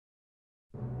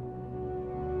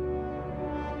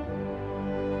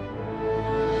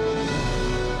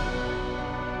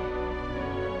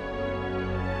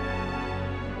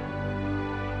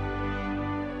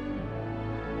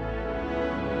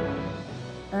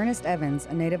Ernest Evans,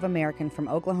 a Native American from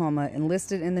Oklahoma,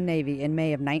 enlisted in the Navy in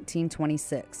May of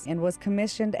 1926 and was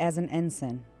commissioned as an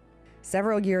ensign.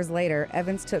 Several years later,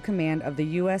 Evans took command of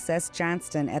the USS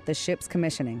Johnston at the ship's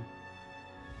commissioning.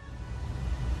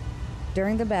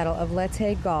 During the Battle of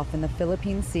Leyte Gulf in the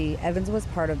Philippine Sea, Evans was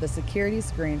part of the security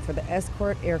screen for the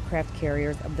escort aircraft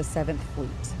carriers of the 7th Fleet.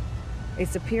 A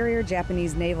superior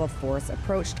Japanese naval force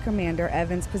approached Commander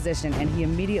Evans' position and he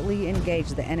immediately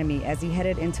engaged the enemy as he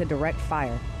headed into direct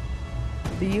fire.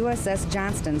 The USS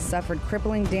Johnston suffered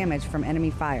crippling damage from enemy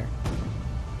fire.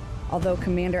 Although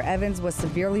Commander Evans was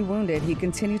severely wounded, he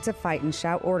continued to fight and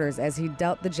shout orders as he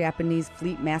dealt the Japanese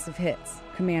fleet massive hits.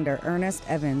 Commander Ernest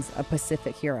Evans, a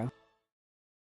Pacific hero.